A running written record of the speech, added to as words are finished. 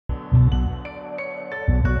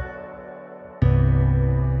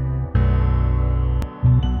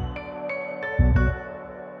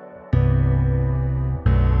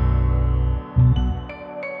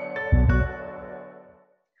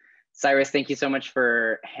Syrus, thank you so much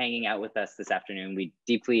for hanging out with us this afternoon. We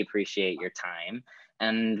deeply appreciate your time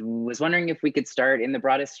and was wondering if we could start in the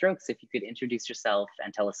broadest strokes, if you could introduce yourself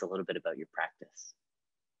and tell us a little bit about your practice.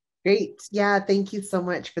 Great. Yeah, thank you so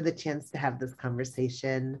much for the chance to have this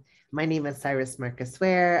conversation. My name is Syrus Marcus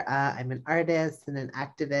Ware. I'm an artist and an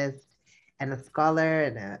activist and a scholar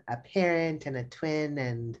and a parent and a twin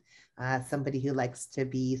and somebody who likes to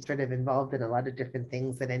be sort of involved in a lot of different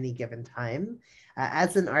things at any given time.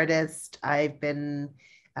 As an artist, I've been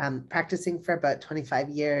practicing for about 25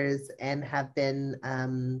 years and have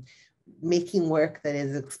been making work that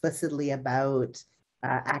is explicitly about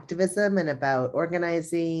activism and about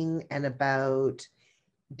organizing and about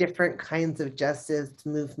different kinds of justice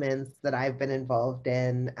movements that I've been involved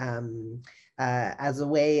in as a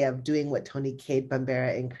way of doing what Tony Cade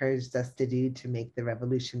Bambara encouraged us to do, to make the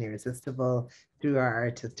revolution irresistible through our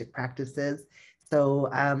artistic practices. So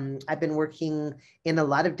I've been working in a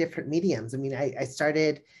lot of different mediums. I mean, I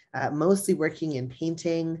started mostly working in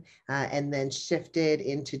painting and then shifted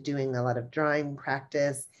into doing a lot of drawing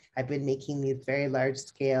practice. I've been making these very large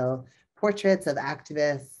scale portraits of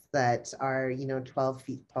activists that are, 12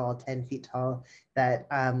 feet tall, 10 feet tall, that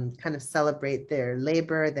kind of celebrate their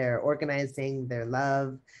labor, their organizing, their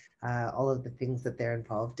love, all of the things that they're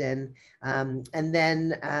involved in. And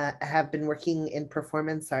then have been working in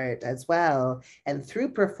performance art as well. And through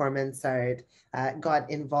performance art,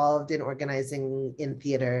 got involved in organizing in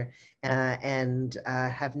theater and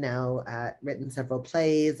have now written several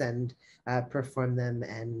plays and performed them.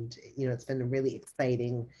 And, it's been really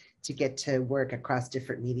exciting to get to work across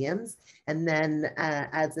different mediums. And then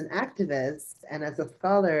as an activist and as a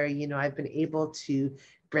scholar, I've been able to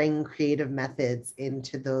bring creative methods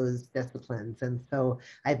into those disciplines. And so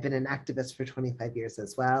I've been an activist for 25 years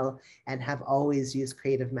as well, and have always used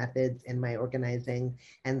creative methods in my organizing.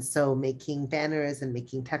 And so making banners and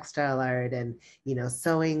making textile art and,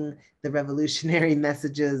 sewing the revolutionary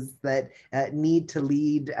messages that need to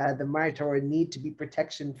lead the march or need to be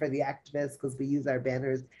protection for the activists, because we use our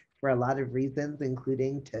banners for a lot of reasons,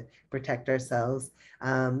 including to protect ourselves.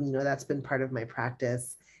 That's been part of my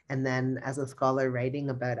practice. And then as a scholar, writing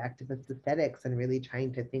about activist aesthetics and really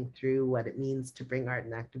trying to think through what it means to bring art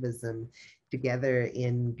and activism together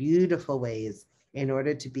in beautiful ways in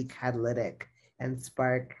order to be catalytic and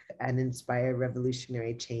spark and inspire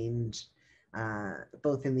revolutionary change,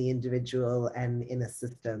 both in the individual and in a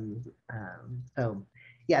system. So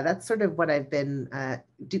yeah, that's sort of what I've been up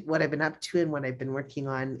to, and what I've been working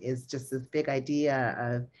on is just this big idea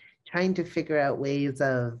of trying to figure out ways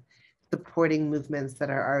of supporting movements that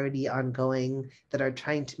are already ongoing, that are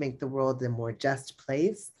trying to make the world a more just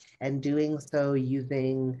place, and doing so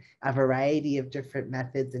using a variety of different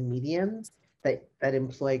methods and mediums that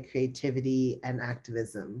employ creativity and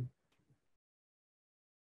activism.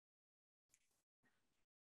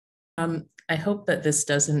 I hope that this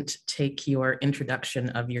doesn't take your introduction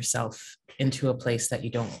of yourself into a place that you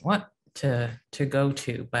don't want to go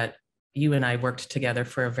to, but you and I worked together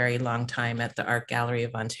for a very long time at the Art Gallery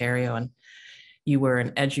of Ontario, and you were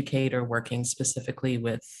an educator working specifically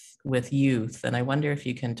with youth. And I wonder if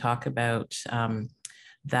you can talk about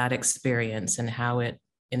that experience and how it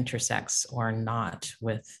intersects or not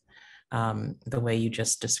with the way you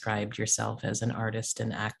just described yourself as an artist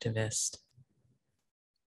and activist.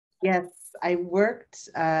 Yes, I worked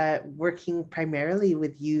working primarily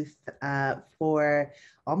with youth for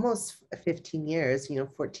almost 15 years,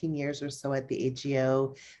 14 years or so at the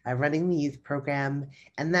AGO, running the youth program.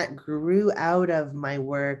 And that grew out of my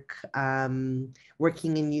work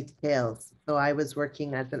working in youth jails. So I was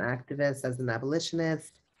working as an activist, as an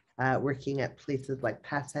abolitionist, working at places like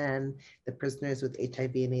PASAN, the Prisoners with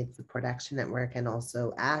HIV and AIDS Support Action Network, and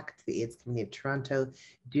also ACT, the AIDS Community of Toronto,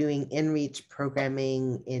 doing in-reach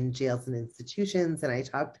programming in jails and institutions. And I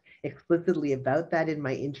talked explicitly about that in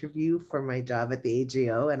my interview for my job at the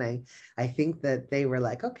AGO. And I think that they were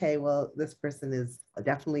like, okay, well, this person is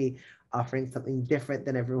definitely offering something different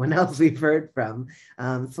than everyone else we've heard from.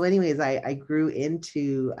 So anyways, I grew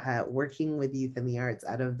into working with youth in the arts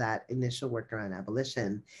out of that initial work around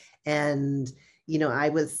abolition. And, I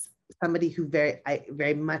was somebody who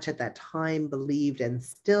very much at that time believed, and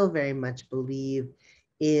still very much believe,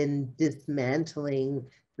 in dismantling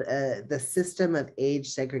the system of age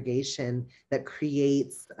segregation that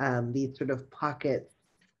creates these sort of pockets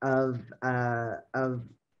of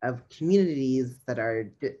communities that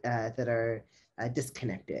are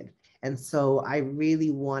disconnected. And so I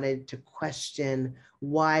really wanted to question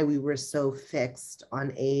why we were so fixed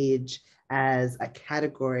on age as a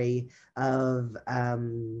category of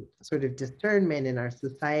sort of discernment in our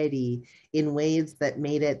society, in ways that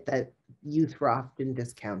made it that youth were often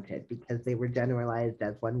discounted because they were generalized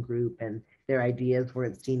as one group and their ideas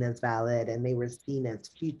weren't seen as valid, and they were seen as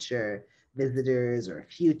future visitors or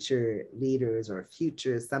future leaders or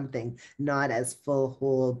future something, not as full,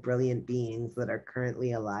 whole, brilliant beings that are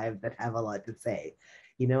currently alive that have a lot to say.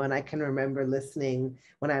 You know, and I can remember listening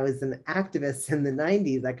when I was an activist in the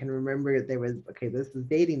 90s. I can remember there was, okay, this is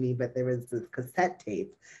dating me, but there was this cassette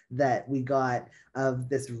tape that we got of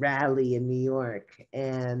this rally in New York.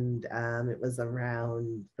 And it was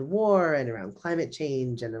around the war and around climate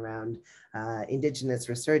change and around Indigenous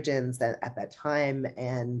resurgence at that time.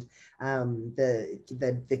 And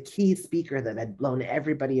the key speaker that had blown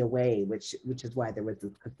everybody away, which is why there was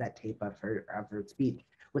this cassette tape of her speech,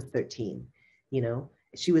 was 13, you know.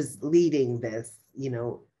 She was leading this, you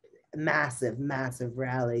know, massive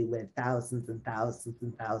rally with thousands and thousands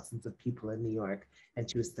and thousands of people in New York,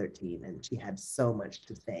 and she was 13 and she had so much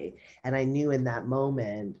to say. And I knew in that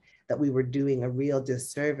moment that we were doing a real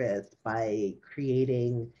disservice by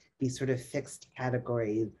creating these sort of fixed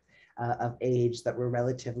categories of age that were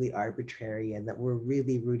relatively arbitrary and that were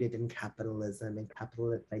really rooted in capitalism and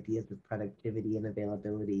capitalist ideas of productivity and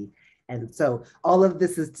availability. And so all of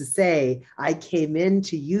this is to say, I came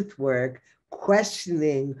into youth work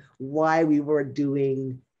questioning why we were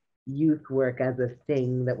doing youth work as a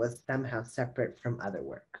thing that was somehow separate from other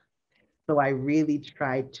work. So I really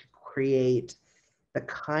tried to create the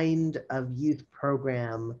kind of youth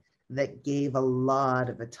program that gave a lot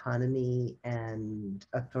of autonomy and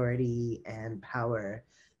authority and power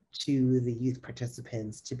to the youth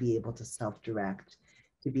participants to be able to self-direct,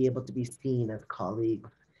 to be able to be seen as colleagues,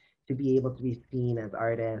 to be able to be seen as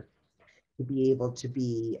artists, to be able to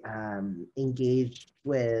be engaged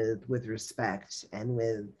with respect and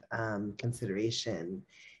with consideration,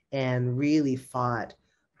 and really fought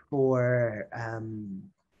for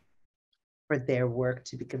their work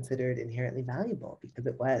to be considered inherently valuable, because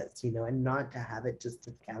it was, you know, and not to have it just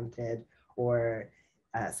discounted or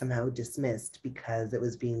somehow dismissed because it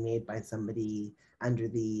was being made by somebody under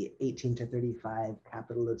the 18 to 35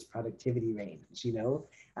 capitalist productivity range, you know.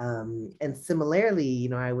 And similarly, you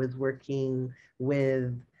know, I was working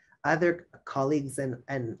with other colleagues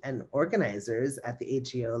and organizers at the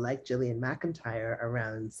AGO, like Gillian McIntyre,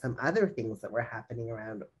 around some other things that were happening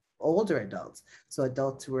around older adults. So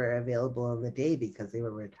adults who were available in the day because they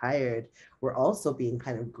were retired were also being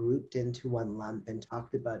kind of grouped into one lump and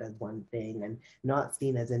talked about as one thing, and not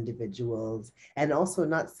seen as individuals, and also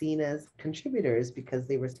not seen as contributors because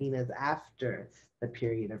they were seen as after the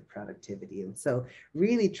period of productivity. And so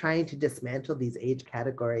really trying to dismantle these age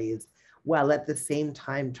categories while at the same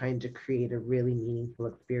time trying to create a really meaningful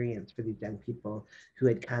experience for these young people who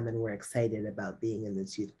had come and were excited about being in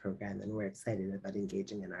this youth program and were excited about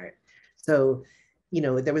engaging in art. So, you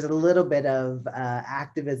know, there was a little bit of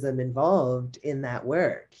activism involved in that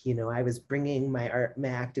work. You know, I was bringing my art, my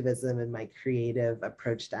activism and my creative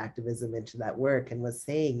approach to activism into that work, and was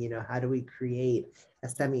saying, you know, how do we create a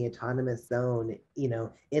semi-autonomous zone, you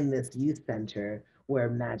know, in this youth center where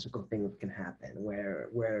magical things can happen,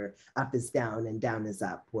 where up is down and down is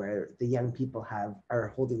up, where the young people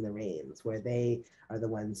are holding the reins, where they are the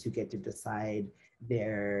ones who get to decide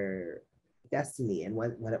their destiny and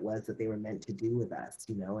what it was that they were meant to do with us,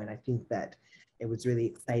 you know. And I think that it was really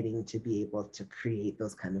exciting to be able to create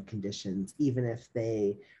those kind of conditions, even if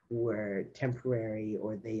they were temporary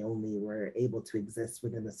or they only were able to exist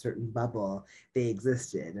within a certain bubble, they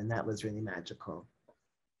existed, and that was really magical.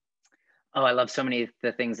 Oh, I love so many of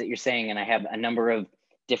the things that you're saying, and I have a number of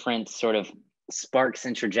different sort of sparks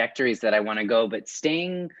and trajectories that I want to go, but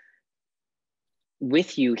staying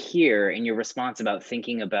with you here in your response about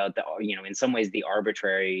thinking about the, you know, in some ways the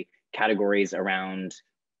arbitrary categories around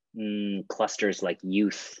clusters like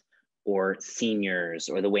youth or seniors,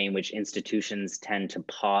 or the way in which institutions tend to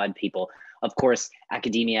pod people. Of course,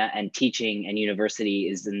 academia and teaching and university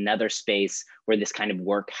is another space where this kind of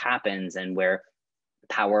work happens and where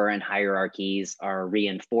power and hierarchies are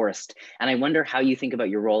reinforced. And I wonder how you think about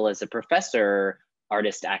your role as a professor,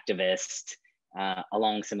 artist, activist,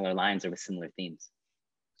 along similar lines or with similar themes.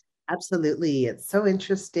 Absolutely. It's so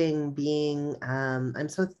interesting being, I'm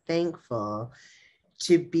so thankful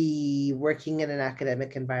to be working in an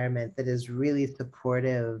academic environment that is really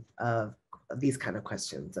supportive of these kind of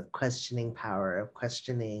questions, of questioning power, of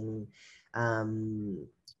questioning,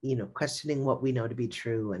 you know, questioning what we know to be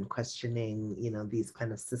true, and questioning, you know, these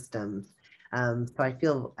kind of systems. So I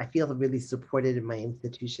feel really supported in my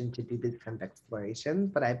institution to do this kind of exploration.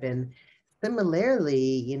 But I've been similarly,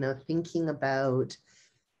 you know, thinking about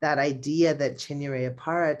that idea that Chinyere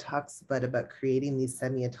Apara talks about creating these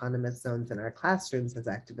semi-autonomous zones in our classrooms as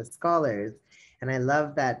activist scholars. And I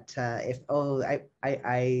love that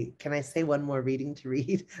can I say one more reading to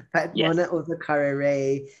read? But Yes. Mona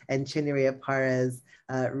Ozakarare and Chinere Para's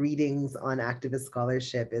readings on activist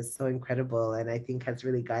scholarship is so incredible, and I think has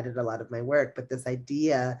really guided a lot of my work. But this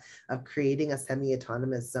idea of creating a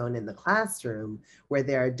semi-autonomous zone in the classroom where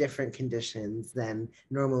there are different conditions than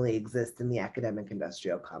normally exist in the academic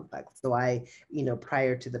industrial complex. So I,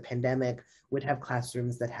 prior to the pandemic, would have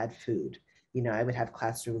classrooms that had food. I would have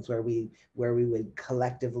classrooms where we would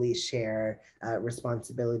collectively share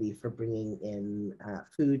responsibility for bringing in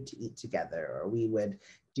food to eat together, or we would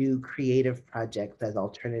do creative projects as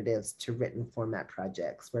alternatives to written format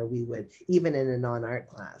projects, where we would, even in a non-art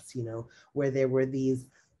class, where there were these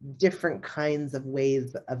different kinds of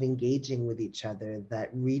ways of engaging with each other that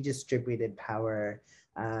redistributed power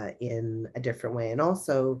in a different way. And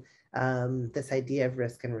also this idea of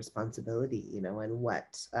risk and responsibility, and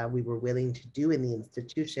what we were willing to do in the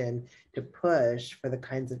institution to push for the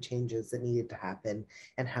kinds of changes that needed to happen,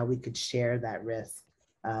 and how we could share that risk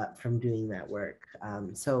from doing that work.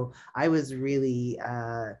 So I was really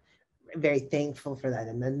very thankful for that.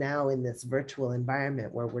 And then now in this virtual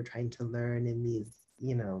environment where we're trying to learn in these,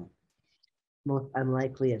 most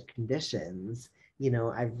unlikely of conditions,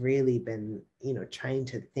 I've really been, trying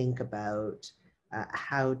to think about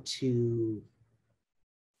how to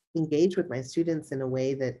engage with my students in a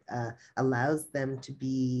way that allows them to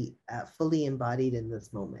be fully embodied in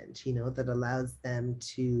this moment, that allows them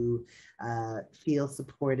to feel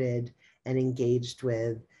supported and engaged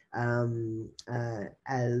with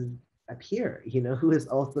as a peer, who is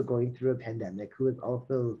also going through a pandemic, who is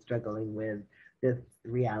also struggling with this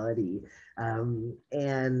reality,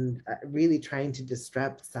 and really trying to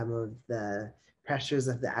disrupt some of the pressures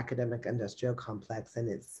of the academic industrial complex and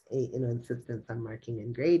its insistence on marking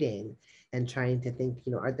and grading, and trying to think,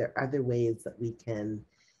 are there other ways that we can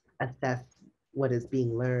assess what is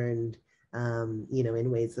being learned,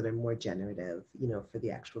 in ways that are more generative, for the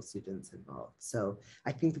actual students involved. So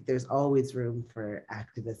I think that there's always room for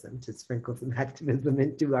activism, to sprinkle some activism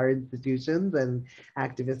into our institutions, and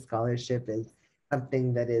activist scholarship is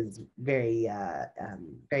something that is very,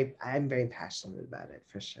 I'm very passionate about it,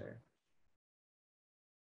 for sure.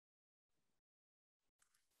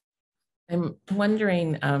 I'm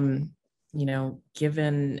wondering,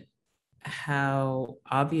 given how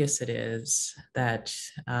obvious it is that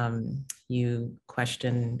you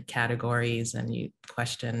question categories and you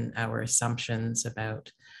question our assumptions about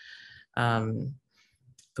the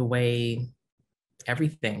way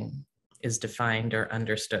everything is defined or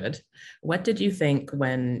understood, what did you think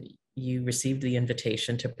when you received the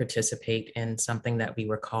invitation to participate in something that we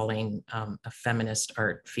were calling a feminist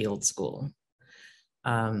art field school?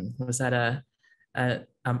 Was that a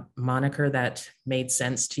moniker that made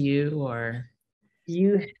sense to you, or?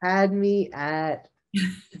 You had me at,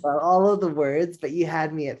 well, all of the words, but you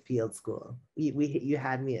had me at field school. You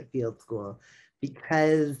had me at field school,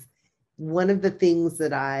 because one of the things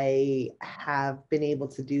that I have been able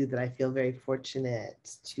to do, that I feel very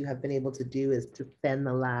fortunate to have been able to do, is to spend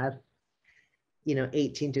the last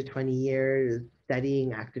 18 to 20 years studying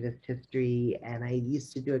activist history. And I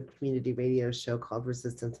used to do a community radio show called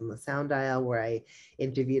Resistance on the Sound Dial, where I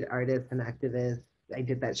interviewed artists and activists. I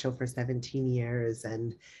did that show for 17 years,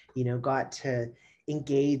 and got to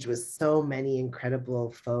engage with so many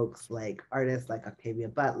incredible folks, like artists like Octavia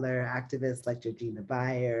Butler, activists like Georgina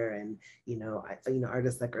Beyer, and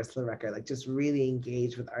artists like Ursula Rucker, like just really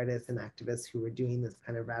engage with artists and activists who were doing this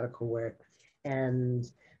kind of radical work.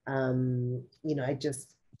 And I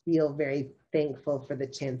just feel very thankful for the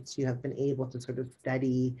chance to have been able to sort of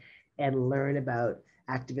study and learn about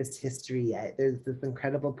activist history. There's this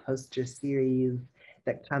incredible poster series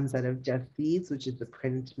that comes out of Just Seeds, which is a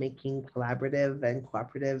printmaking collaborative and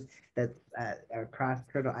cooperative that's across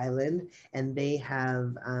Turtle Island. And they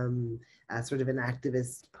have sort of an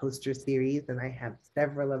activist poster series. And I have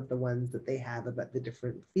several of the ones that they have about the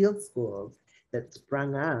different field schools that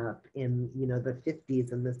sprung up in the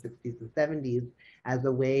 50s and the 60s and 70s as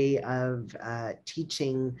a way of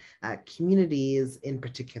teaching communities in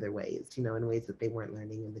particular ways, in ways that they weren't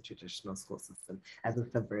learning in the traditional school system, as a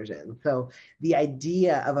subversion. So the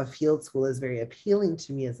idea of a field school is very appealing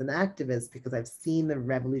to me as an activist, because I've seen the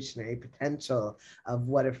revolutionary potential of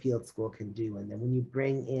what a field school can do. And then when you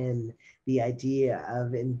bring in the idea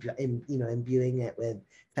of imbuing it with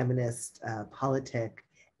feminist politic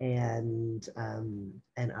and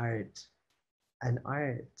art,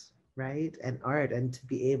 right? And art, and to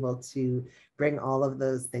be able to bring all of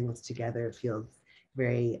those things together feels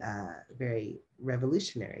very, very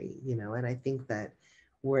revolutionary, and I think that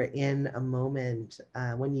we're in a moment,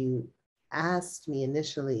 when you asked me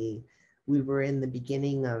initially, we were in the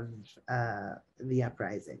beginning of the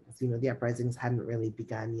uprisings. The uprisings hadn't really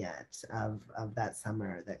begun yet of that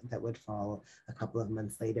summer that would fall a couple of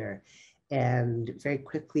months later. And very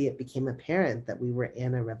quickly it became apparent that we were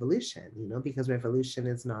in a revolution, because revolution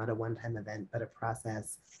is not a one-time event, but a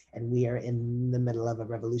process. And we are in the middle of a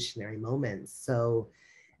revolutionary moment. So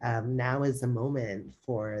now is the moment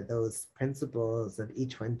for those principles of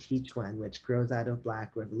each one teach one, which grows out of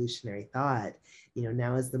Black revolutionary thought.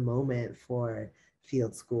 Now is the moment for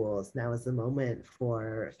field schools. Now is the moment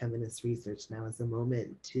for feminist research. Now is the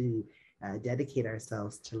moment to dedicate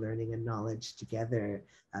ourselves to learning and knowledge together,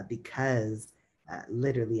 because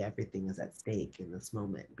literally everything is at stake in this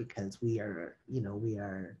moment, because we are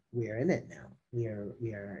in it now. We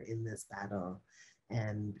are in this battle,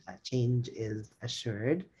 and change is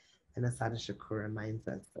assured. And Assata Shakur reminds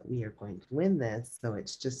us that we are going to win this. So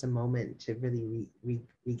it's just a moment to really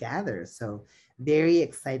regather. So very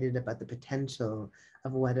excited about the potential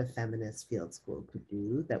of what a feminist field school could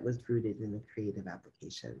do that was rooted in a creative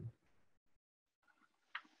application.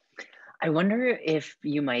 I wonder if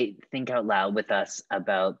you might think out loud with us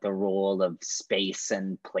about the role of space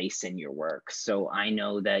and place in your work. So I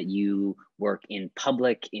know that you work in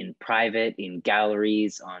public, in private, in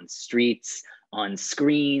galleries, on streets, on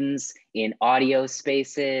screens, in audio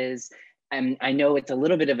spaces. And I know it's a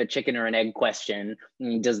little bit of a chicken or an egg question.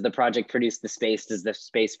 Does the project produce the space? Does the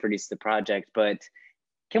space produce the project? But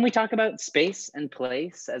can we talk about space and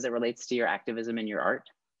place as it relates to your activism and your art?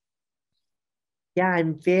 Yeah,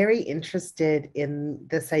 I'm very interested in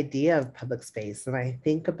this idea of public space. And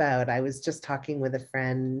I was just talking with a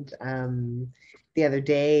friend the other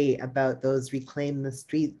day about those Reclaim the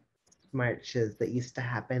Street marches that used to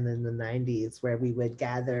happen in the 90s, where we would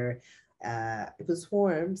gather. It was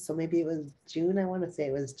warm, so maybe it was June. I want to say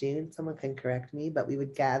it was June. Someone can correct me, but we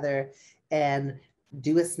would gather and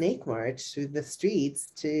do a snake march through the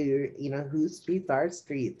streets to, whose streets are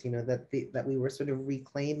streets, that we were sort of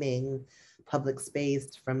reclaiming public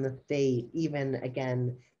space from the state, even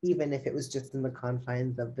if it was just in the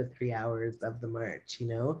confines of the 3 hours of the march,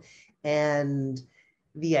 and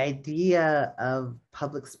the idea of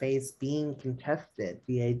public space being contested,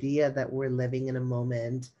 the idea that we're living in a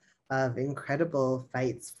moment of incredible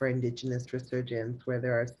fights for Indigenous resurgence, where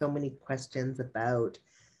there are so many questions about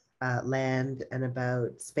land and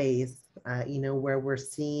about space, where we're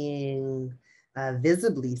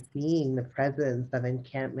visibly seeing the presence of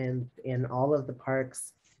encampments in all of the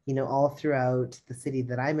parks, all throughout the city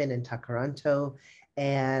that I'm in Takaranto,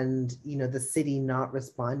 and, the city not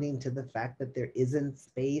responding to the fact that there isn't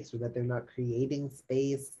space, or that they're not creating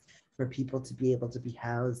space for people to be able to be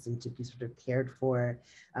housed and to be sort of cared for.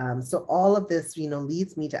 So all of this,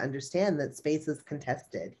 leads me to understand that space is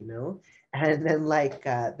contested, and then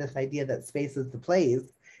this idea that space is the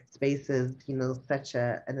place, space is, such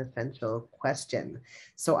an essential question.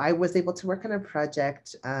 So I was able to work on a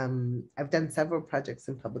project. I've done several projects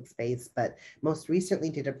in public space, but most recently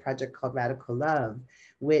did a project called Radical Love,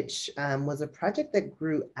 which was a project that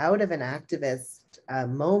grew out of an activist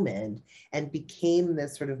moment and became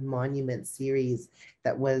this sort of monument series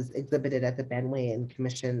that was exhibited at the Benway and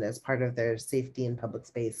commissioned as part of their safety and public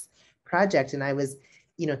space project. And I was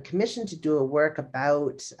commissioned to do a work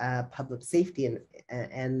about public safety,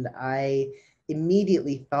 and I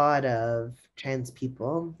immediately thought of trans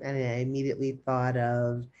people, and I immediately thought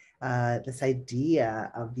of this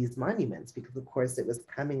idea of these monuments, because of course it was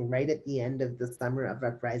coming right at the end of the summer of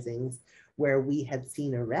uprisings, where we had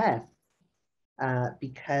seen arrests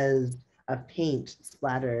because of paint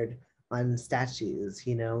splattered on statues,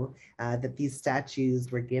 that these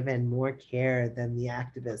statues were given more care than the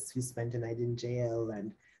activists who spent a night in jail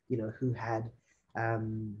and, who had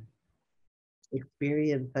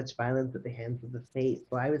experienced such violence at the hands of the state.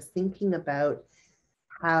 So I was thinking about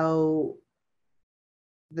how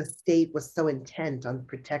the state was so intent on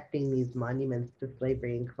protecting these monuments to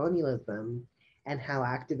slavery and colonialism, and how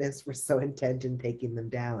activists were so intent in taking them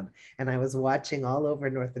down. And I was watching all over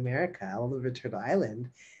North America, all over Turtle Island,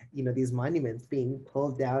 these monuments being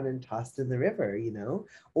pulled down and tossed in the river,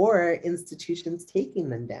 or institutions taking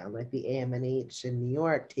them down, like the AMNH in New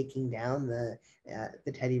York taking down the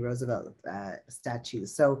Teddy Roosevelt statue.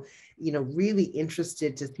 So, really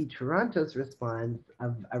interested to see Toronto's response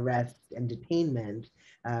of arrest and detainment,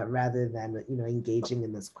 rather than engaging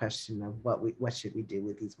in this question of what should we do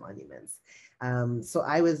with these monuments. So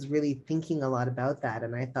I was really thinking a lot about that,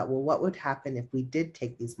 and I thought, well, what would happen if we did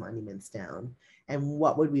take these monuments down, and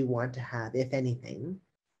what would we want to have, if anything,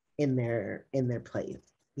 in their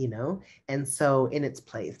place, and so in its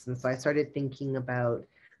place. And so I started thinking about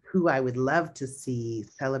who I would love to see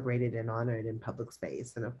celebrated and honored in public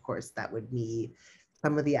space. And of course, that would be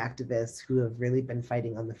some of the activists who have really been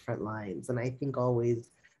fighting on the front lines. And I think always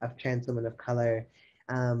of trans women of color.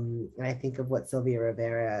 And I think of what Sylvia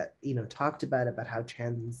Rivera, talked about how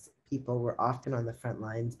trans people were often on the front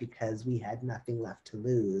lines because we had nothing left to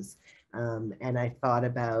lose. And I thought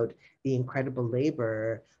about the incredible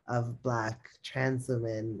labor of Black trans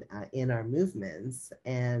women in our movements,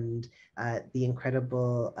 and the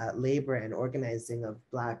incredible labor and organizing of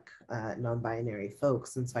Black non-binary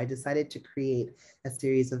folks. And so I decided to create a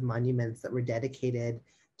series of monuments that were dedicated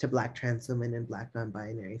to Black trans women and Black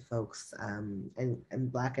non-binary folks,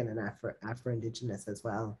 and Black and Afro-Indigenous as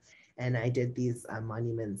well. And I did these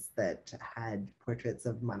monuments that had portraits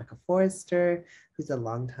of Monica Forrester, who's a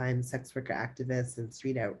longtime sex worker activist and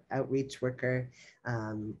street outreach worker,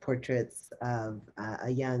 portraits of a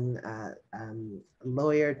young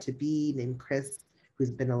lawyer-to-be named Chris, who's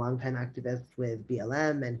been a longtime activist with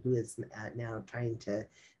BLM and who is now trying to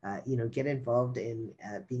get involved in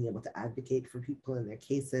being able to advocate for people in their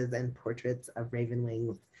cases, and portraits of Raven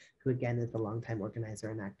Wings, who again is a longtime organizer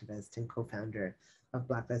and activist and co-founder of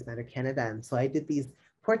Black Lives Matter Canada. And so I did these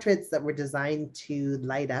portraits that were designed to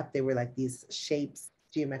light up. They were like these shapes,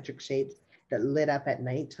 geometric shapes that lit up at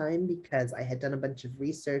nighttime, because I had done a bunch of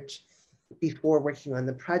research before working on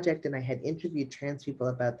the project, and I had interviewed trans people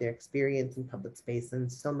about their experience in public space. And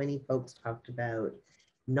so many folks talked about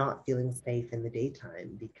not feeling safe in the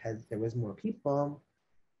daytime because there was more people,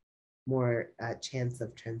 more chance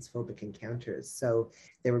of transphobic encounters. So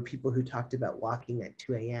there were people who talked about walking at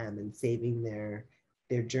 2 a.m. and saving their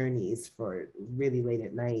journeys for really late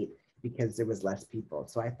at night because there was less people.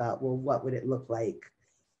 So I thought, well, what would it look like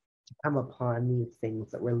to come upon these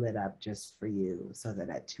things that were lit up just for you, so that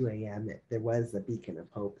at 2 a.m. there was a beacon of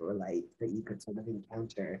hope or light that you could sort of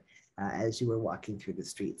encounter as you were walking through the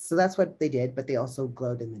streets. So that's what they did, but they also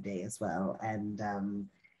glowed in the day as well. And,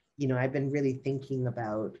 I've been really thinking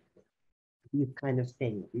about these kind of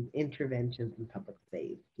things, these interventions in public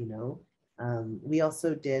space, We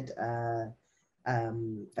also did a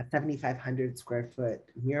 7,500 square foot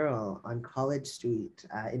mural on College Street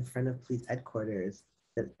in front of police headquarters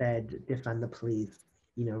that said defund the police,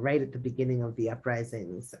 right at the beginning of the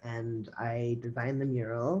uprisings. And I designed the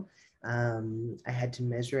mural. I had to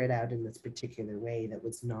measure it out in this particular way that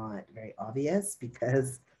was not very obvious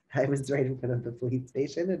because I was right in front of the police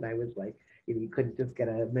station, and I was like, you couldn't just get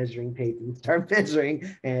a measuring tape and start measuring.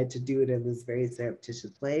 I had to do it in this very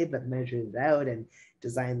surreptitious way, but measured it out and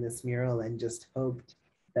designed this mural, and just hoped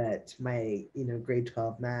that my, grade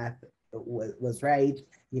 12 math was right,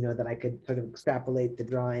 that I could sort of extrapolate the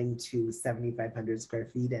drawing to 7,500 square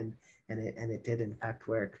feet, and it did in fact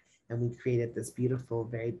work. And we created this beautiful,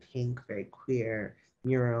 very pink, very queer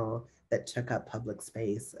mural that took up public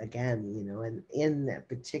space again, and in that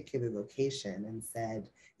particular location, and said,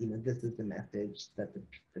 this is the message that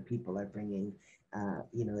the people are bringing.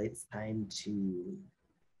 It's time to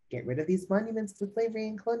get rid of these monuments to slavery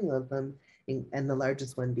and colonialism, and the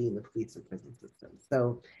largest one being the police and prison system.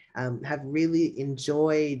 So have really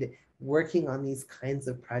enjoyed working on these kinds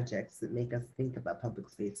of projects that make us think about public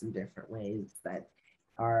space in different ways, that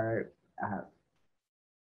are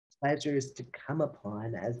pleasures to come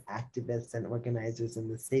upon as activists and organizers in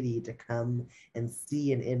the city, to come and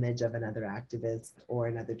see an image of another activist or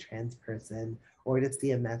another trans person, or to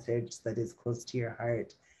see a message that is close to your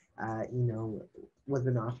heart, was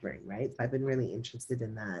an offering, right? So I've been really interested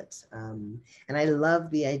in that. And I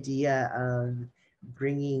love the idea of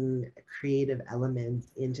bringing creative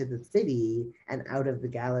elements into the city and out of the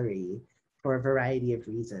gallery for a variety of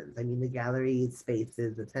reasons. I mean, the gallery space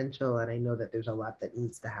is essential, and I know that there's a lot that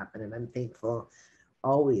needs to happen, and I'm thankful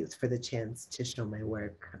always for the chance to show my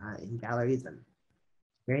work in galleries. I'm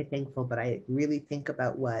very thankful, but I really think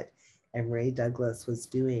about what Emory Douglas was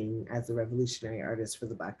doing as a revolutionary artist for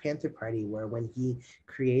the Black Panther Party, where when he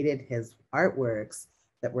created his artworks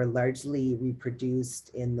that were largely reproduced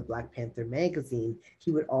in the Black Panther magazine, he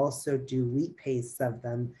would also do wheat pastes of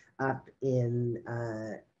them up in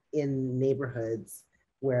neighborhoods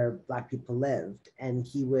where Black people lived. And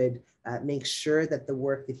he would make sure that the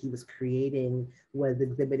work that he was creating was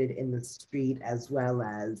exhibited in the street as well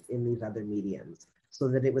as in these other mediums, so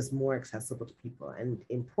that it was more accessible to people. And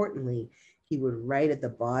importantly, he would write at the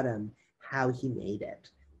bottom how he made it,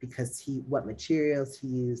 because what materials he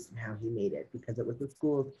used and how he made it, because it was a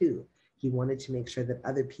school too. He wanted to make sure that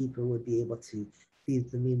other people would be able to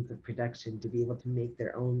seize the means of production, to be able to make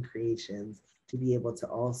their own creations, to be able to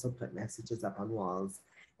also put messages up on walls.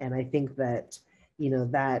 And I think that,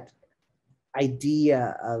 that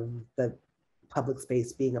idea of the public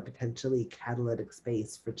space being a potentially catalytic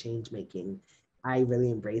space for change making, I really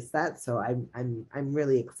embrace that. So I'm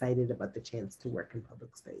really excited about the chance to work in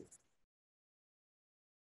public space.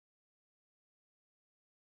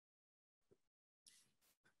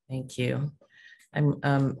 Thank you.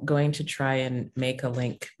 I'm going to try and make a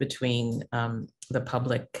link between the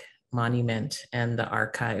public monument and the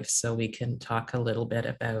archive so we can talk a little bit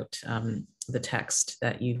about the text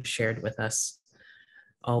that you've shared with us,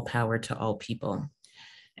 All Power to All People.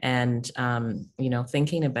 And, you know,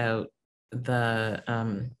 thinking about the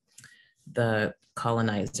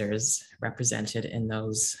colonizers represented in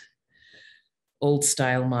those old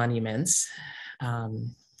style monuments,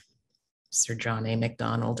 Sir John A.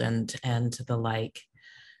 Macdonald and the like,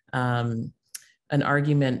 an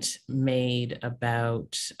argument made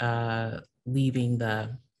about leaving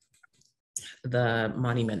the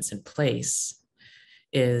monuments in place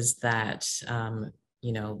is that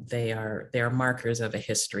you know, they are markers of a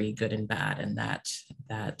history, good and bad, and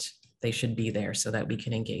that they should be there so that we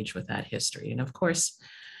can engage with that history. And of course,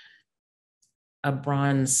 a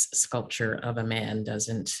bronze sculpture of a man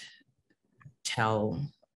doesn't tell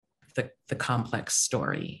the complex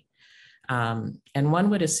story. And one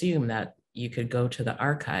would assume that you could go to the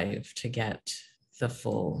archive to get the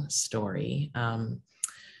full story.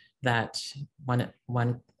 That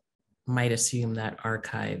one might assume that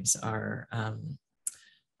archives are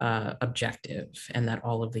objective and that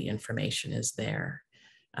all of the information is there.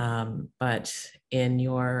 But in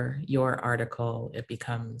your article, it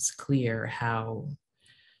becomes clear how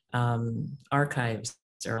archives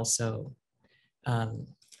are also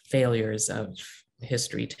failures of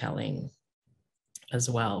history telling as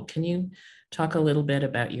well. Can you talk a little bit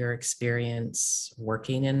about your experience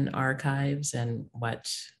working in archives and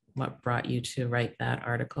what brought you to write that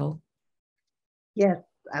article? Yes,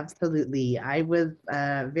 absolutely. I was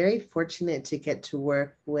very fortunate to get to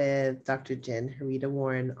work with Dr. Jen Harita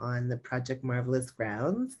Warren on the Project Marvelous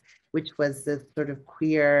Grounds, which was this sort of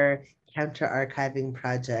queer counter-archiving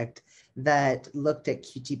project that looked at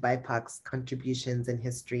QT BIPOC's contributions in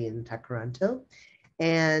history in Takaranto.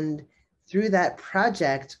 And through that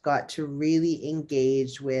project, got to really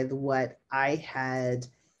engage with what I had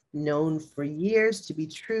known for years to be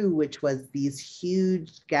true, which was these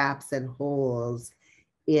huge gaps and holes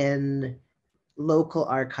in local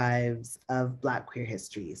archives of Black queer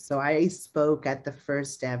history. So I spoke at the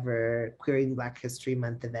first ever Queering Black History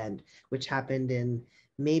Month event, which happened in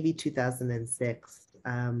maybe 2006,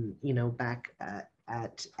 you know, back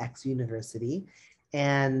at X University.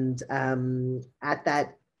 And at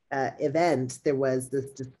that event, there was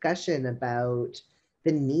this discussion about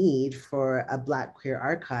the need for a Black queer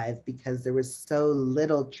archive because there was so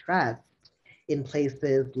little trust in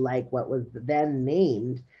places like what was then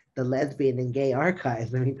named the Lesbian and Gay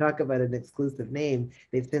Archives. I mean, talk about an exclusive name.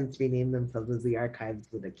 They've since renamed themselves as the Archives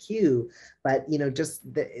with a Q. But, you know, just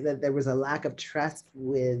there was a lack of trust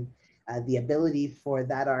with the ability for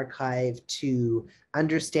that archive to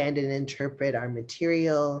understand and interpret our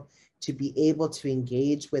material, to be able to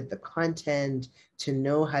engage with the content, to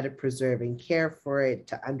know how to preserve and care for it,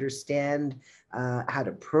 to understand how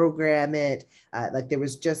to program it. Like there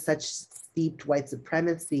was just such steeped white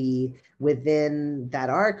supremacy within that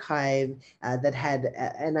archive that had,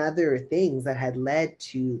 and other things that had led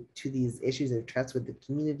to these issues of trust with the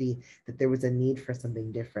community, that there was a need for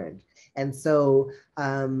something different. And so,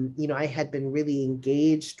 you know, I had been really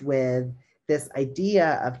engaged with this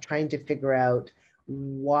idea of trying to figure out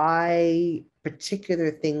why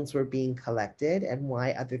particular things were being collected and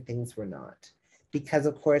why other things were not. Because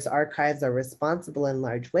of course, archives are responsible in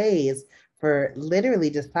large ways for literally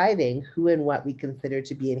deciding who and what we consider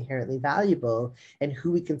to be inherently valuable and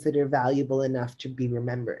who we consider valuable enough to be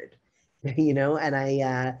remembered. You know, and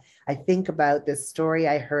I think about this story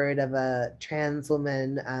I heard of a trans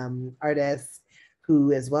woman artist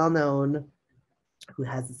who is well known, who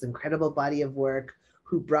has this incredible body of work,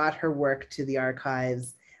 who brought her work to the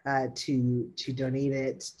archives to donate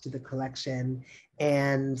it to the collection.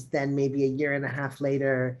 And then maybe a year and a half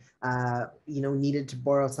later, you know, needed to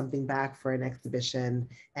borrow something back for an exhibition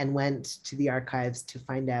and went to the archives to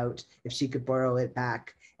find out if she could borrow it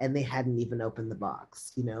back. And they hadn't even opened the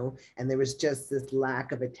box, you know? And there was just this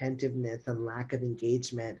lack of attentiveness and lack of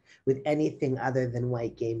engagement with anything other than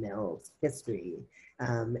white gay males' history.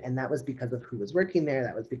 And that was because of who was working there.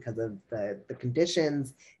 That was because of the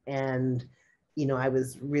conditions. And, you know, I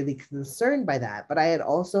was really concerned by that. But I had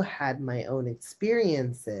also had my own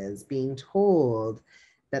experiences being told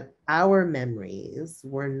that our memories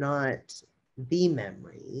were not the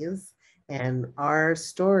memories, and our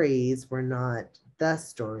stories were not the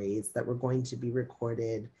stories that were going to be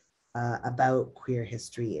recorded about queer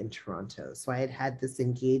history in Toronto. So I had this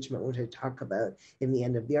engagement, which I talk about in the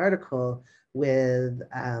end of the article, with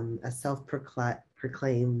a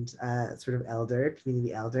self-proclaimed sort of elder,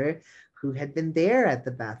 community elder, who had been there at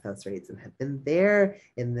the bathhouse raids and had been there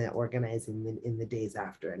in the organizing in the days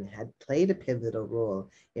after and had played a pivotal role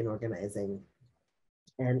in organizing.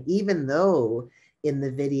 And even though in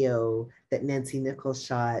the video that Nancy Nichols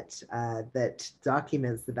shot that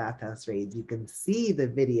documents the bathhouse raids, you can see the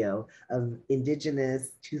video of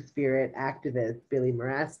Indigenous Two-Spirit activist Billy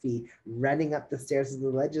Morasti running up the stairs of the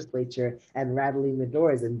legislature and rattling the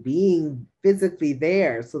doors and being physically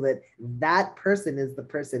there, so that that person is the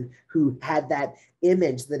person who had that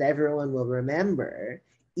image that everyone will remember.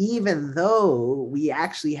 Even though we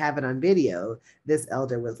actually have it on video, this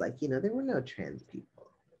elder was like, you know, there were no trans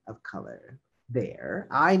people of color there.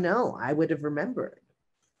 I know, I would have remembered.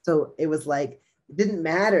 So it was like, it didn't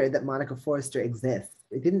matter that Monica Forster exists.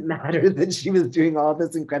 It didn't matter that she was doing all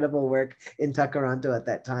this incredible work in Takaranto at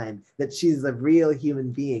that time, that she's a real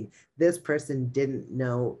human being. This person didn't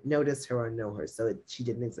notice her or know her, so she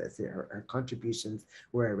didn't exist. Her contributions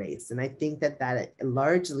were erased. And I think that that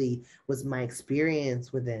largely was my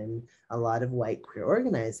experience within a lot of white queer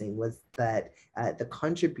organizing, was that the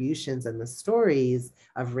contributions and the stories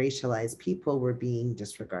of racialized people were being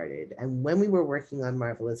disregarded. And when we were working on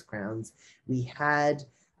Marvelous Crowns, we had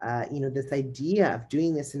you know, this idea of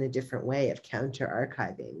doing this in a different way, of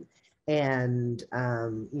counter-archiving. And,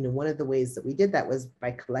 you know, one of the ways that we did that was by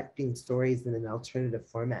collecting stories in an alternative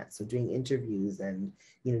format. So doing interviews and,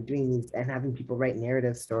 you know, doing these and having people write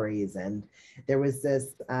narrative stories. And there was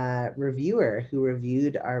this reviewer who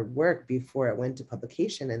reviewed our work before it went to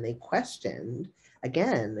publication, and they questioned,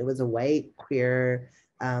 again, it was a white queer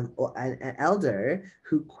an elder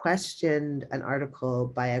who questioned an article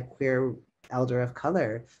by a queer elder of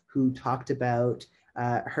color who talked about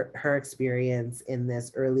her experience in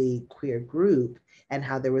this early queer group, and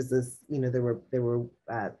how there was this, you know, there were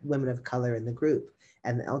women of color in the group,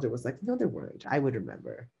 and the elder was like, no, there weren't. I would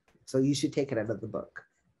remember. So you should take it out of the book.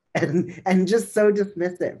 And just so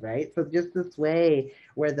dismissive, right? So just this way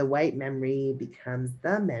where the white memory becomes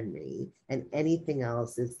the memory and anything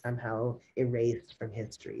else is somehow erased from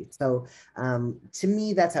history. So to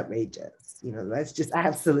me, that's outrageous. You know, that's just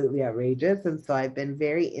absolutely outrageous. And so I've been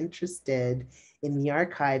very interested in the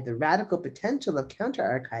archive, the radical potential of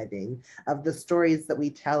counter-archiving, of the stories that we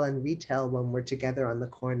tell and retell when we're together on the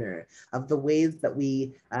corner, of the ways that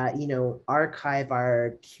we, you know, archive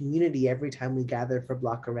our community every time we gather for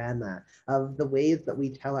Blockorama, of the ways that we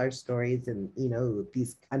tell our stories in, you know,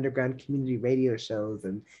 these underground community radio shows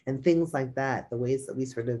and things like that, the ways that we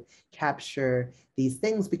sort of capture these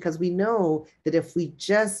things, because we know that if we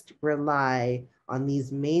just rely on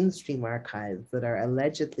these mainstream archives that are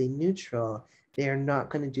allegedly neutral, they are not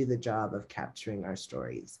going to do the job of capturing our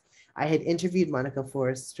stories. I had interviewed Monica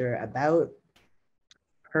Forster about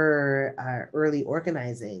her early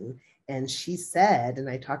organizing, and she said, and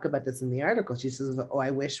I talk about this in the article, she says, oh,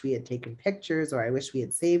 I wish we had taken pictures, or I wish we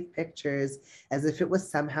had saved pictures, as if it was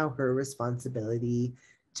somehow her responsibility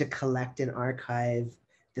to collect and archive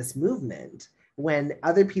this movement when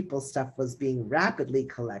other people's stuff was being rapidly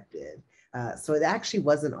collected. So it actually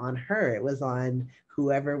wasn't on her, it was on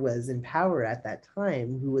whoever was in power at that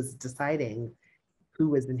time, who was deciding who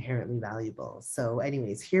was inherently valuable. So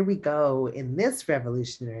anyways, here we go in this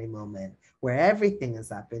revolutionary moment where everything is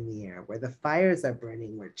up in the air, where the fires are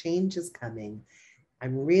burning, where change is coming.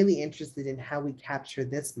 I'm really interested in how we capture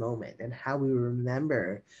this moment and how we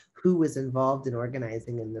remember who was involved in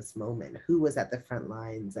organizing in this moment, who was at the front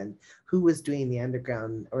lines, and who was doing the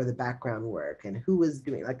underground or the background work, and who was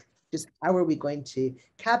doing, like, just how are we going to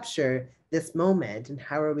capture this moment, and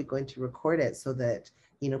how are we going to record it so that,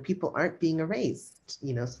 you know, people aren't being erased,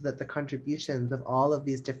 you know, so that the contributions of all of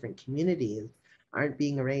these different communities aren't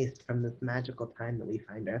being erased from this magical time that we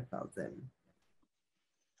find ourselves in.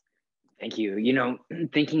 Thank you. You know,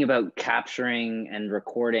 thinking about capturing and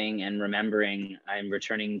recording and remembering, I'm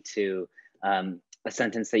returning to a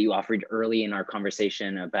sentence that you offered early in our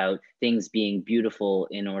conversation about things being beautiful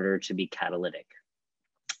in order to be catalytic.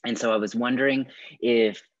 And so I was wondering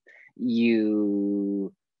if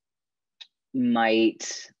you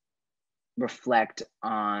might reflect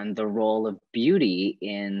on the role of beauty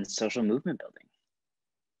in social movement building,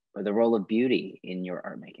 or the role of beauty in your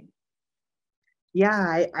art making.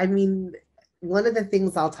 Yeah, I mean, one of the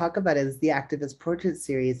things I'll talk about is the activist portrait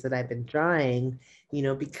series that I've been drawing, you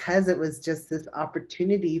know, because it was just this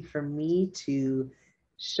opportunity for me to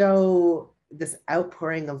show this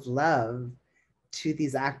outpouring of love to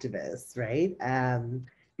these activists, right?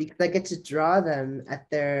 Because I get to draw them at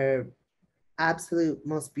their absolute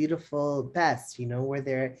most beautiful best, where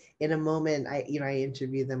they're in a moment. I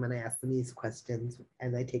interview them and I ask them these questions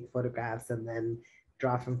and I take photographs and then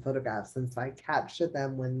draw from photographs. And so I capture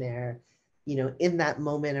them when they're, in that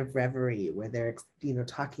moment of reverie where they're,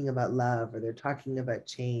 talking about love or they're talking about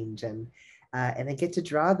change. And I get to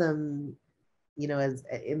draw them,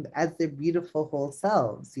 as their beautiful whole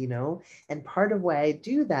selves, and part of why I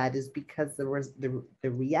do that is because there was the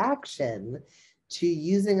reaction to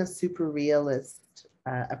using a super realist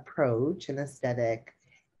approach and aesthetic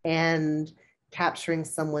and capturing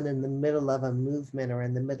someone in the middle of a movement or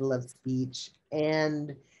in the middle of speech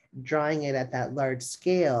and drawing it at that large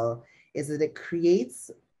scale is that it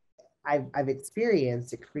creates, I've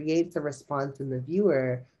experienced, it creates a response in the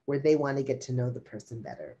viewer where they want to get to know the person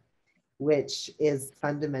better, which is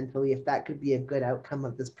fundamentally, if that could be a good outcome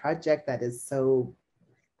of this project,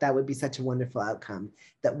 that would be such a wonderful outcome,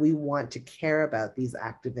 that we want to care about these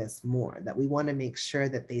activists more, that we want to make sure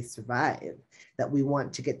that they survive, that we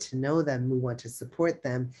want to get to know them, we want to support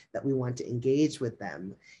them, that we want to engage with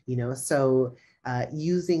them, so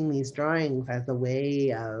using these drawings as a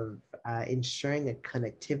way of ensuring a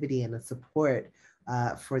connectivity and a support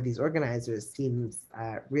for these organizers seems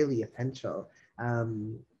really essential.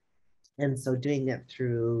 And so doing it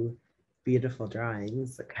through beautiful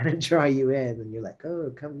drawings that kind of draw you in and you're like,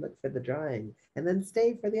 oh, come look for the drawing and then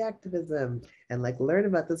stay for the activism and like learn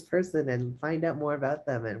about this person and find out more about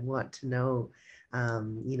them and want to know,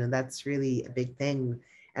 that's really a big thing.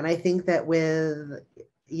 And I think that with,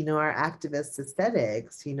 our activist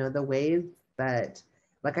aesthetics, the ways that,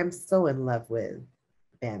 like, I'm so in love with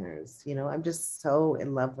banners, I'm just so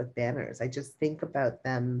in love with banners. I just think about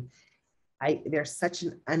them. They're such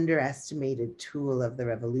an underestimated tool of the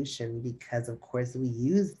revolution because, of course, we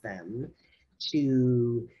use them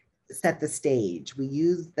to set the stage. We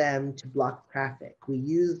use them to block traffic. We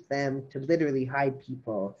use them to literally hide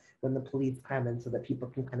people when the police come in so that people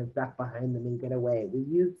can kind of duck behind them and get away. We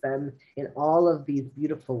use them in all of these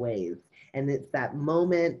beautiful ways. And it's that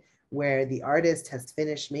moment where the artist has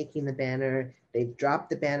finished making the banner, they've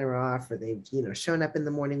dropped the banner off, or they've shown up in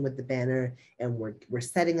the morning with the banner, and we're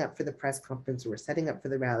setting up for the press conference, or we're setting up for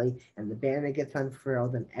the rally, and the banner gets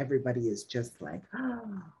unfurled, and everybody is just like,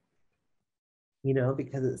 oh,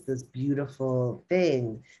 because it's this beautiful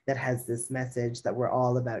thing that has this message that we're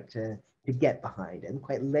all about to get behind, and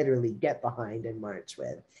quite literally get behind and march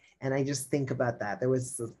with. And I just think about that. There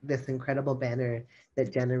was this incredible banner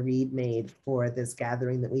that Jenna Reed made for this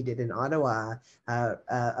gathering that we did in Ottawa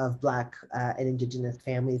of Black and Indigenous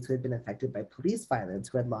families who had been affected by police violence,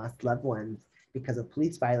 who had lost loved ones because of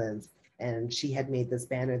police violence. And she had made this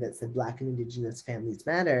banner that said Black and Indigenous Families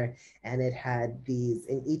Matter. And it had these,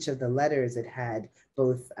 in each of the letters, it had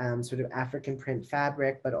both sort of African print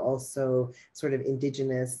fabric, but also sort of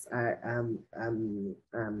Indigenous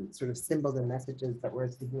sort of symbols and messages that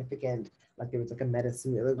were significant. Like there was like a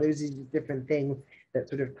medicine, there's these different things that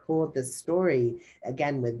sort of told this story,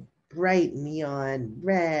 again, with bright neon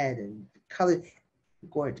red and color,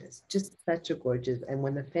 gorgeous, just such a gorgeous. And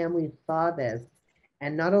when the family saw this,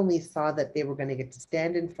 and not only saw that they were going to get to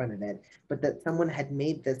stand in front of it, but that someone had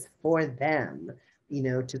made this for them,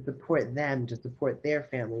 to support them, to support their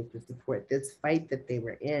family, to support this fight that they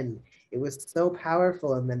were in. It was so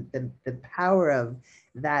powerful. And the power of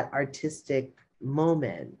that artistic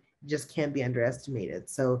moment just can't be underestimated.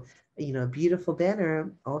 So, a beautiful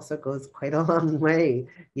banner also goes quite a long way,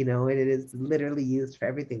 and it is literally used for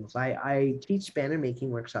everything. So I teach banner making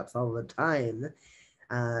workshops all the time.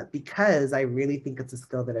 Because I really think it's a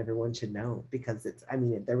skill that everyone should know, because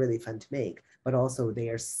they're really fun to make, but also they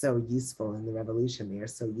are so useful in the revolution. They are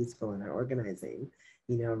so useful in our organizing.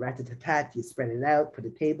 Rat-a-tat-tat, you spread it out, put a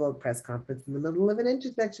table, press conference in the middle of an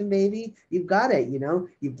intersection, baby. You've got it,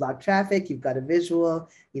 you've blocked traffic, you've got a visual,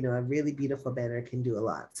 a really beautiful banner can do a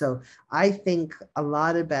lot. So I think a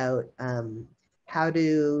lot about how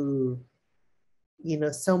to,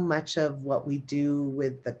 so much of what we do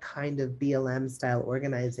with the kind of BLM style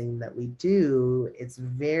organizing that we do, it's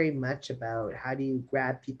very much about how do you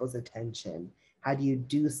grab people's attention? How do you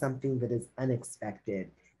do something that is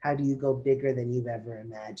unexpected? How do you go bigger than you've ever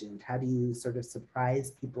imagined? How do you sort of surprise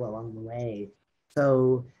people along the way?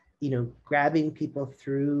 So, grabbing people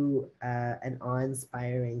through an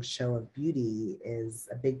awe-inspiring show of beauty is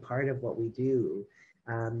a big part of what we do.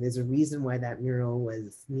 There's a reason why that mural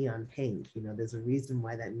was neon pink. There's a reason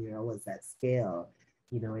why that mural was that scale.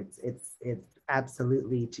 It's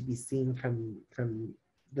absolutely to be seen from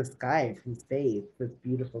the sky, from space, this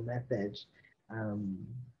beautiful message.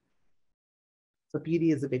 So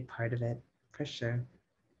beauty is a big part of it, for sure.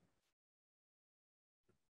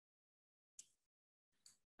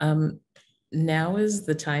 now is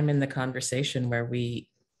the time in the conversation where we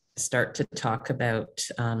start to talk about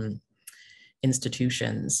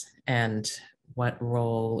institutions and what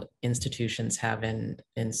role institutions have in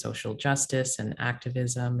social justice and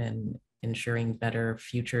activism and ensuring better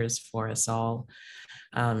futures for us all.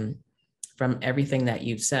 From everything that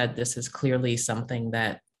you've said, this is clearly something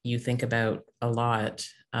that you think about a lot.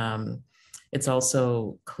 It's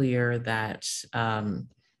also clear that,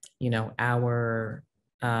 you know,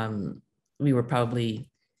 we were probably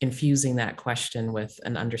infusing that question with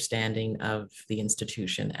an understanding of the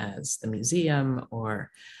institution as the museum or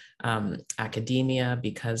academia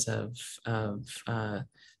because of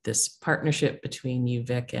this partnership between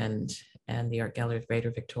UVic and the Art Gallery of Greater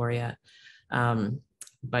Victoria.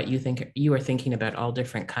 But you are thinking about all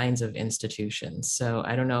different kinds of institutions. So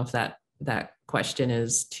I don't know if that question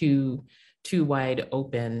is too wide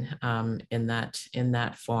open in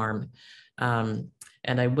that form.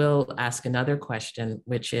 And I will ask another question,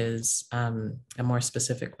 which is a more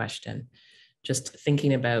specific question. Just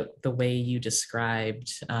thinking about the way you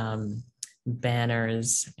described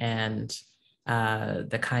banners and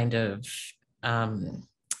the kind of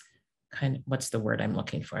what's the word I'm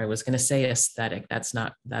looking for? I was going to say aesthetic. That's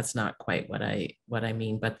not quite what I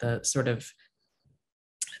mean, but the sort of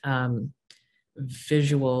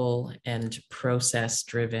visual and process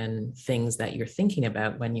driven things that you're thinking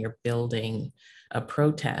about when you're building a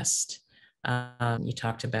protest. You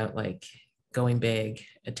talked about like going big,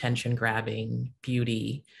 attention grabbing,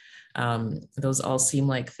 beauty. Those all seem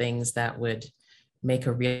like things that would make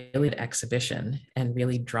a really good exhibition and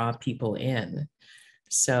really draw people in.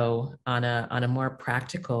 So on a more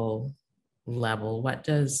practical level, what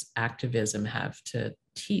does activism have to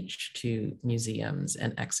teach to museums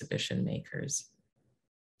and exhibition makers?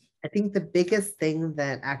 I think the biggest thing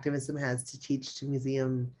that activism has to teach to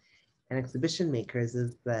museum and exhibition makers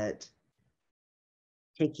is that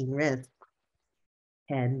taking risks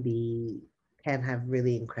can have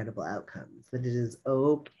really incredible outcomes, that it is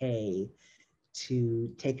okay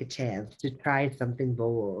to take a chance, to try something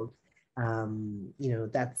bold. You know,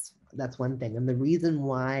 that's one thing. And the reason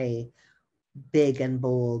why big and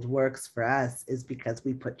bold works for us is because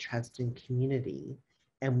we put trust in community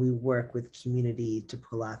and we work with community to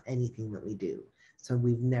pull off anything that we do. So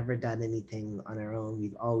we've never done anything on our own.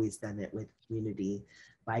 We've always done it with community,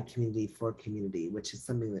 by community, for community, which is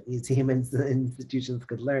something that museums and institutions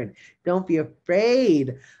could learn. Don't be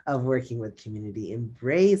afraid of working with community.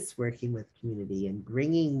 Embrace working with community and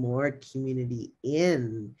bringing more community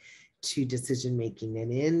in to decision making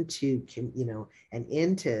and into, you know, and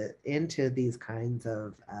into these kinds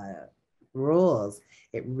of roles.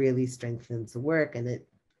 It really strengthens the work and it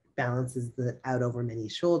balances it out over many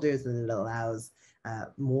shoulders, and it allows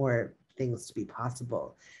more things to be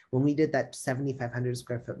possible. When we did that 7,500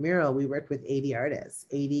 square foot mural, we worked with 80 artists,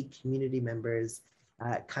 80 community members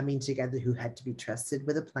coming together who had to be trusted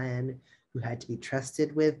with a plan, who had to be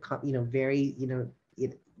trusted with, you know,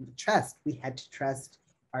 trust. We had to trust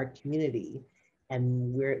our community,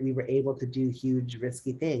 and we were able to do huge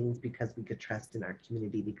risky things because we could trust in our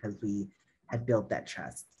community, because we had built that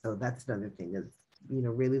trust. So that's another thing, is, you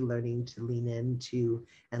know, really learning to lean into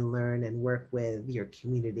and learn and work with your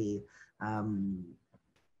community, and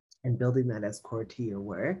building that as core to your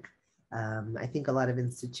work. I think a lot of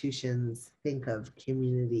institutions think of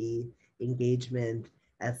community engagement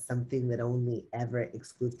as something that only ever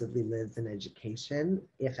exclusively lives in education,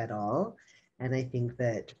 if at all. And I think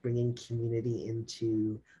that bringing community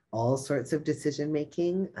into all sorts of decision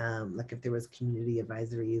making, like if there was community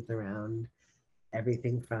advisories around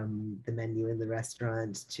everything from the menu in the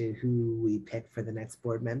restaurant to who we pick for the next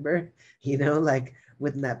board member, you know, like,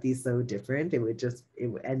 wouldn't that be so different? It would just,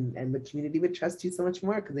 and the community would trust you so much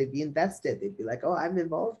more because they'd be invested. They'd be like, oh, I'm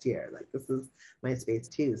involved here. Like, this is my space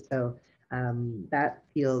too. So that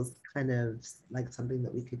feels kind of like something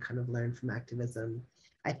that we could kind of learn from activism.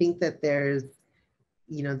 I think that there's,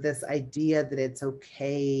 you know, this idea that it's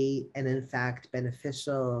okay and in fact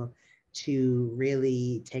beneficial to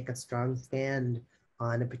really take a strong stand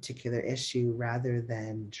on a particular issue rather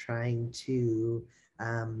than trying to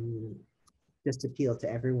just appeal to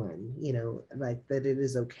everyone, you know, like that it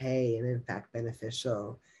is okay and in fact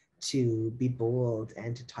beneficial to be bold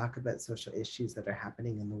and to talk about social issues that are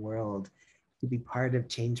happening in the world, to be part of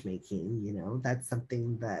change making. You know, that's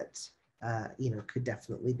something that, you know, could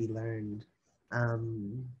definitely be learned.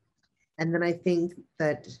 And then I think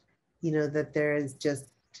that, you know, that there is just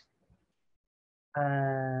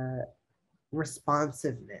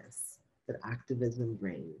responsiveness that activism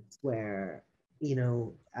brings, where, you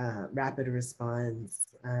know, rapid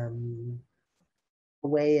response, a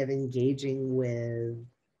way of engaging with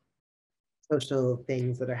social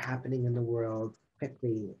things that are happening in the world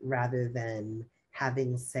quickly, rather than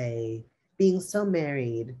having, say, being so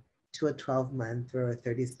married to a 12-month or a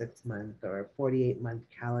 36-month or a 48-month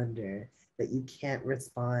calendar that you can't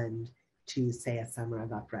respond to, say, a summer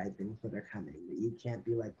of uprisings that are coming, that you can't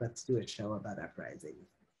be like, let's do a show about uprisings.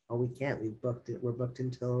 Oh, we can't, we've booked it, we're booked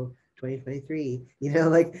until 2023. You know,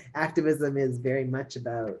 like activism is very much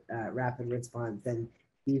about rapid response and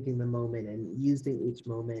seizing the moment and using each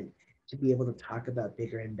moment to be able to talk about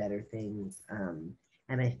bigger and better things.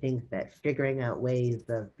 And I think that figuring out ways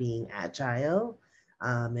of being agile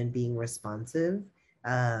and being responsive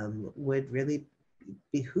would really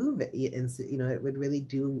behoove it. You know, it would really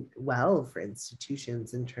do well for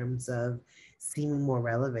institutions in terms of seeming more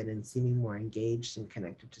relevant and seeming more engaged and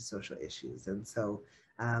connected to social issues. And so,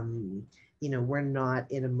 you know, we're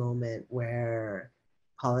not in a moment where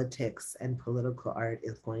politics and political art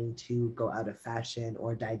is going to go out of fashion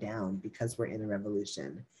or die down because we're in a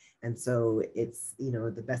revolution. And so it's, you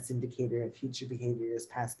know, the best indicator of future behavior is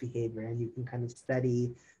past behavior. And you can kind of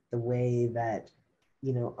study the way that,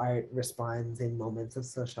 you know, art responds in moments of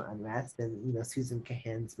social unrest. And, you know, Susan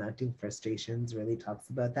Cahan's Mounting Frustrations really talks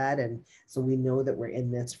about that. And so we know that we're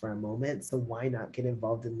in this for a moment. So why not get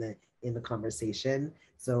involved in the conversation?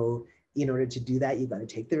 So in order to do that, you've got to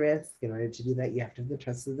take the risk. In order to do that, you have to have the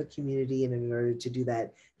trust of the community. And in order to do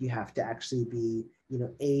that, you have to actually be, you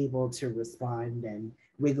know, able to respond and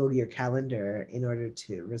wiggle your calendar in order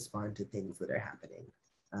to respond to things that are happening.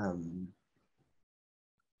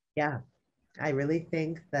 Yeah, I really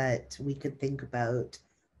think that we could think about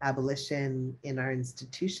abolition in our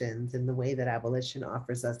institutions in the way that abolition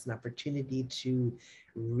offers us an opportunity to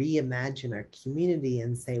reimagine our community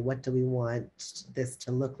and say, what do we want this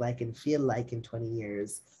to look like and feel like in 20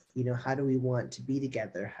 years? You know, how do we want to be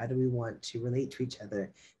together? How do we want to relate to each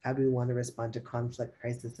other? How do we want to respond to conflict,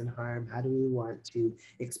 crisis, and harm? How do we want to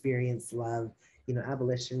experience love? You know,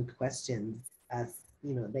 abolition questions us,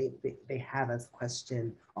 you know, they have us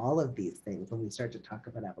question all of these things when we start to talk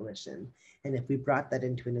about abolition. And if we brought that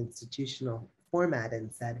into an institutional format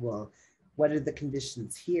and said, well, what are the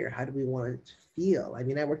conditions here? How do we want it to feel? I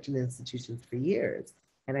mean, I worked in institutions for years,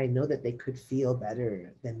 and I know that they could feel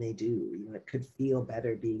better than they do. You know, it could feel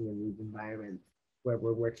better being in these environments where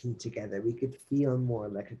we're working together. We could feel more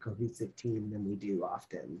like a cohesive team than we do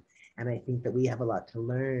often. And I think that we have a lot to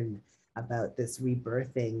learn about this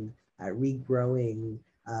rebirthing, regrowing,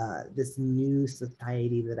 this new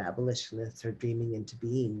society that abolitionists are dreaming into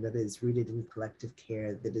being, that is rooted in collective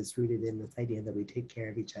care, that is rooted in this idea that we take care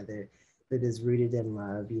of each other, that is rooted in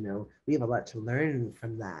love. You know, we have a lot to learn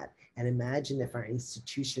from that. And imagine if our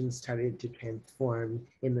institutions started to transform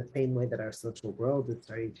in the same way that our social world is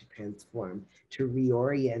starting to transform, to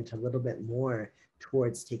reorient a little bit more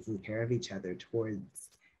towards taking care of each other, towards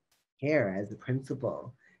care as a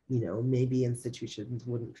principle. You know, maybe institutions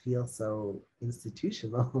wouldn't feel so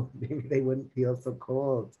institutional. Maybe they wouldn't feel so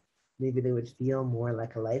cold. Maybe they would feel more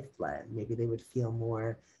like a lifeblood. Maybe they would feel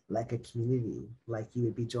more like a community, like you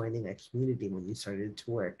would be joining a community when you started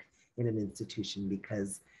to work in an institution.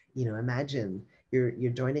 Because, you know, imagine you're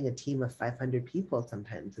joining a team of 500 people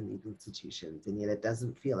sometimes in these institutions, and yet it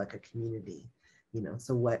doesn't feel like a community. You know,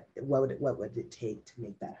 so what would it take to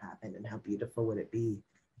make that happen, and how beautiful would it be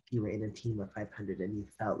if you were in a team of 500 and you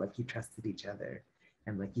felt like you trusted each other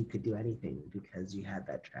and like you could do anything because you had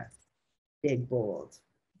that trust? Big, bold,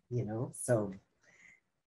 you know? So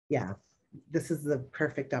yeah, this is the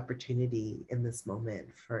perfect opportunity in this moment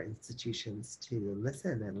for institutions to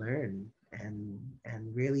listen and learn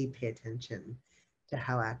and really pay attention to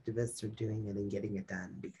how activists are doing it and getting it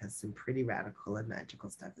done, because some pretty radical and magical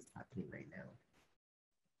stuff is happening right now.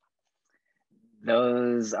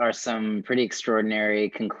 Those are some pretty extraordinary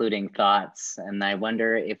concluding thoughts. And I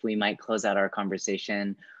wonder if we might close out our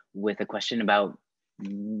conversation with a question about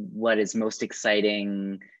what is most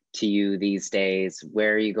exciting to you these days.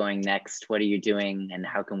 Where are you going next? What are you doing? And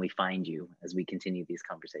how can we find you as we continue these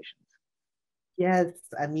conversations? Yes,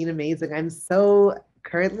 I mean, amazing. I'm so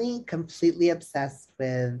currently completely obsessed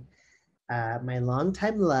with my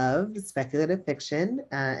longtime love, speculative fiction,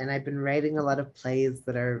 and I've been writing a lot of plays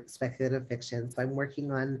that are speculative fiction. So I'm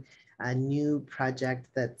working on a new project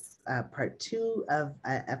that's part 2 of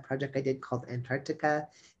a project I did called Antarctica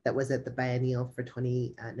that was at the biennial for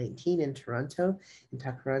 2019 in Toronto, in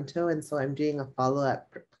Toronto. And so I'm doing a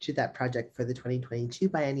follow-up to that project for the 2022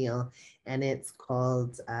 biennial, and it's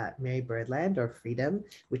called Mary Birdland, or Freedom,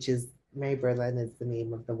 which is Mary Birdland is the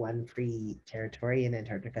name of the one free territory in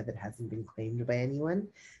Antarctica that hasn't been claimed by anyone.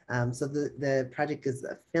 So the project is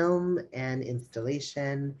a film and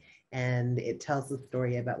installation, And it tells the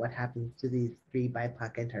story about what happens to these 3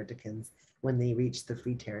 BIPOC Antarcticans when they reach the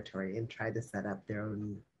free territory and try to set up their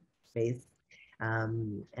own space.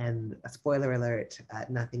 And a spoiler alert,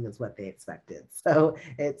 nothing is what they expected. So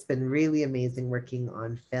it's been really amazing working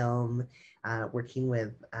on film, working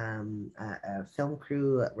with a film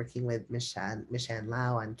crew, working with Mishan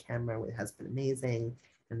Lau on camera, has been amazing.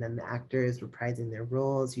 And then the actors reprising their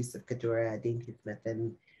roles, Yusuf Kadura, Dainty Smith,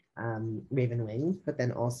 and Raven Wing, but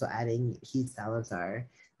then also adding Heath Salazar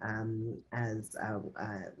as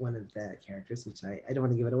one of the characters, which I don't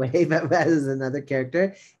want to give it away, but as another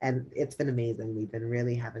character. And it's been amazing. We've been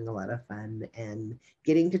really having a lot of fun and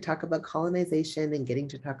getting to talk about colonization and getting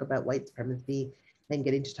to talk about white supremacy and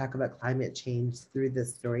getting to talk about climate change through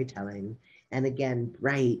this storytelling. And again,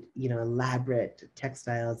 bright, elaborate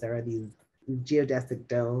textiles. There are these geodesic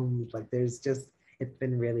domes, like there's just, it's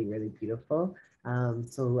been really, really beautiful.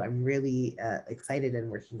 So I'm really excited and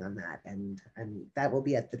working on that. And that will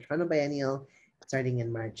be at the Toronto Biennial starting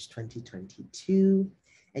in March 2022.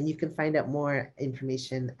 And you can find out more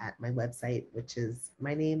information at my website, which is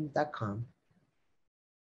myname.com.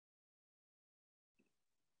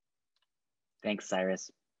 Thanks, Syrus.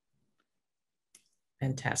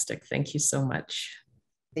 Fantastic. Thank you so much.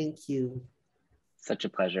 Thank you. Such a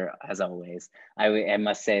pleasure, as always. I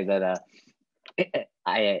must say that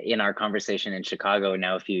in our conversation in Chicago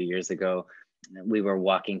now a few years ago, we were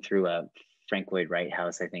walking through a Frank Lloyd Wright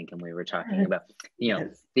house, I think, and we were talking about,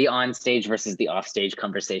 Yes. the on-stage versus the off-stage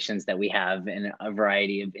conversations that we have in a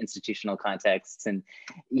variety of institutional contexts. And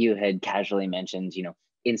you had casually mentioned,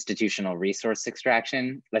 institutional resource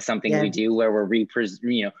extraction as something we do where we're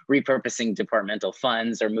repurposing departmental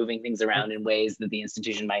funds or moving things around in ways that the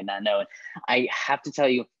institution might not know. And I have to tell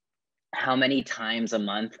you, how many times a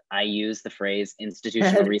month I use the phrase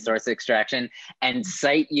institutional resource extraction and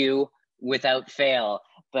cite you without fail,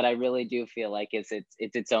 but I really do feel like it's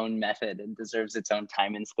its own method and deserves its own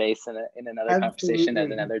time and space in another conversation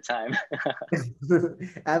at another time.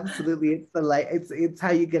 Absolutely, it's the light. It's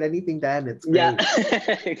how you get anything done. It's great.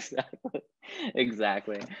 Yeah,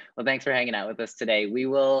 exactly. Well, thanks for hanging out with us today. We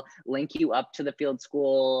will link you up to the field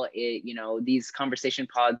school. These conversation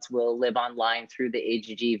pods will live online through the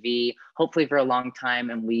AGGV, hopefully for a long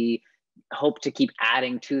time, and we hope to keep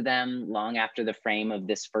adding to them long after the frame of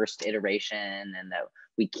this first iteration, and that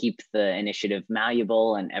we keep the initiative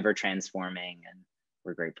malleable and ever transforming. And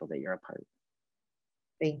we're grateful that you're a part.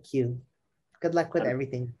 Thank you. Good luck with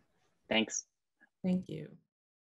everything. Thanks. Thank you.